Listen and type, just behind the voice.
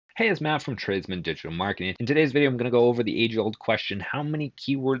Hey, it's Matt from Tradesman Digital Marketing. In today's video, I'm going to go over the age-old question, how many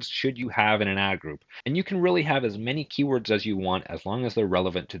keywords should you have in an ad group? And you can really have as many keywords as you want as long as they're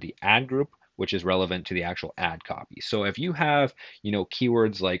relevant to the ad group, which is relevant to the actual ad copy. So if you have,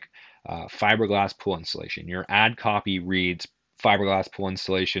 keywords like fiberglass pool installation, your ad copy reads fiberglass pool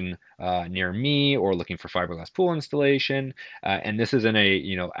installation near me, or looking for fiberglass pool installation, and this is in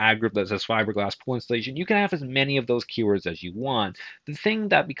a ad group that says fiberglass pool installation. You can have as many of those keywords as you want. The thing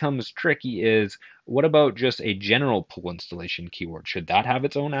that becomes tricky is, what about just a general pool installation keyword? Should that have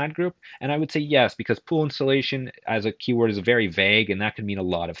its own ad group? And I would say yes, because pool installation as a keyword is very vague, and that can mean a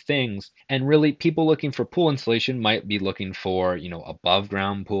lot of things. And really, people looking for pool installation might be looking for, above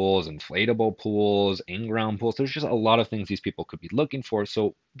ground pools, inflatable pools, in ground pools. There's just a lot of things these people could be looking for.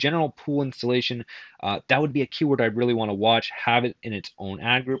 So general pool installation, that would be a keyword I'd really want to watch, have it in its own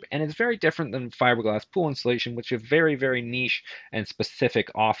ad group. And it's very different than fiberglass pool installation, which is very, very niche and specific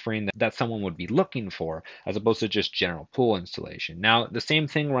offering that someone would be looking for, as opposed to just general pool installation. Now, the same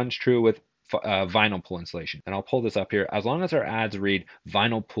thing runs true with vinyl pool installation. And I'll pull this up here. As long as our ads read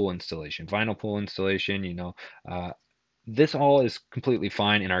vinyl pool installation, this all is completely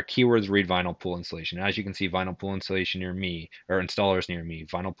fine, and our keywords read vinyl pool installation. As you can see, vinyl pool installation near me, or installers near me,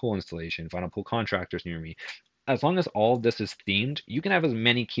 vinyl pool installation, vinyl pool contractors near me. As long as all of this is themed, you can have as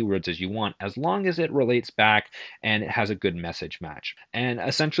many keywords as you want, as long as it relates back and it has a good message match. And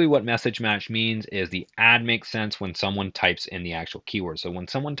essentially what message match means is the ad makes sense when someone types in the actual keyword. So when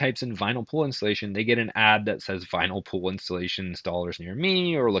someone types in vinyl pool installation, they get an ad that says vinyl pool installation installers near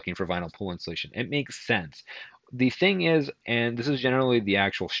me, or looking for vinyl pool installation. It makes sense. The thing is, and this is generally the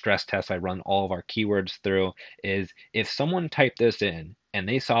actual stress test I run all of our keywords through, is if someone typed this in and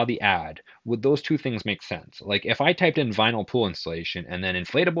they saw the ad, would those two things make sense? Like if I typed in vinyl pool installation and then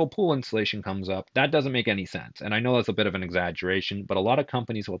inflatable pool installation comes up, that doesn't make any sense. And I know that's a bit of an exaggeration, but a lot of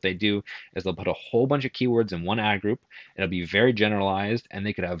companies, what they do is they'll put a whole bunch of keywords in one ad group. It'll be very generalized, and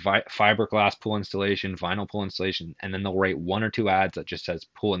they could have fiberglass pool installation, vinyl pool installation, and then they'll write one or two ads that just says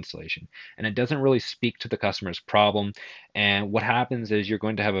pool installation. And it doesn't really speak to the customer's problem. And what happens is you're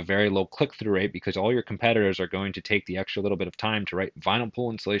going to have a very low click-through rate, because all your competitors are going to take the extra little bit of time to write vinyl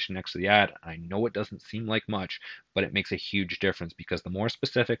pool installation next to the ad. I know it doesn't seem like much, but it makes a huge difference, because the more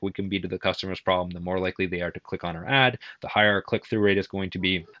specific we can be to the customer's problem, the more likely they are to click on our ad, the higher our click-through rate is going to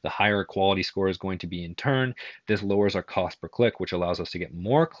be, the higher our quality score is going to be in turn. This lowers our cost per click, which allows us to get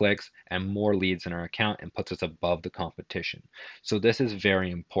more clicks and more leads in our account and puts us above the competition. So this is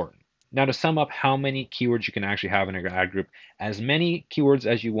very important. Now, to sum up how many keywords you can actually have in your ad group, as many keywords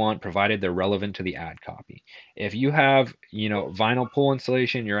as you want, provided they're relevant to the ad copy. If you have, vinyl pool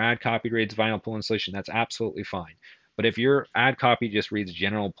installation, your ad copy reads vinyl pool installation, that's absolutely fine. But if your ad copy just reads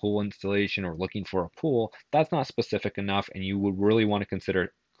general pool installation or looking for a pool, that's not specific enough, and you would really want to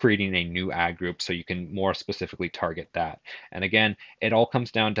consider creating a new ad group so you can more specifically target that. And again, it all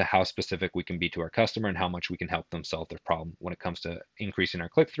comes down to how specific we can be to our customer and how much we can help them solve their problem when it comes to increasing our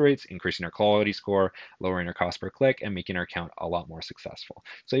click-through rates, increasing our quality score, lowering our cost per click, and making our account a lot more successful.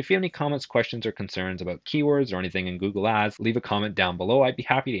 So if you have any comments, questions, or concerns about keywords or anything in Google Ads, leave a comment down below. I'd be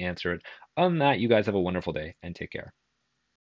happy to answer it. Other than that, you guys have a wonderful day and take care.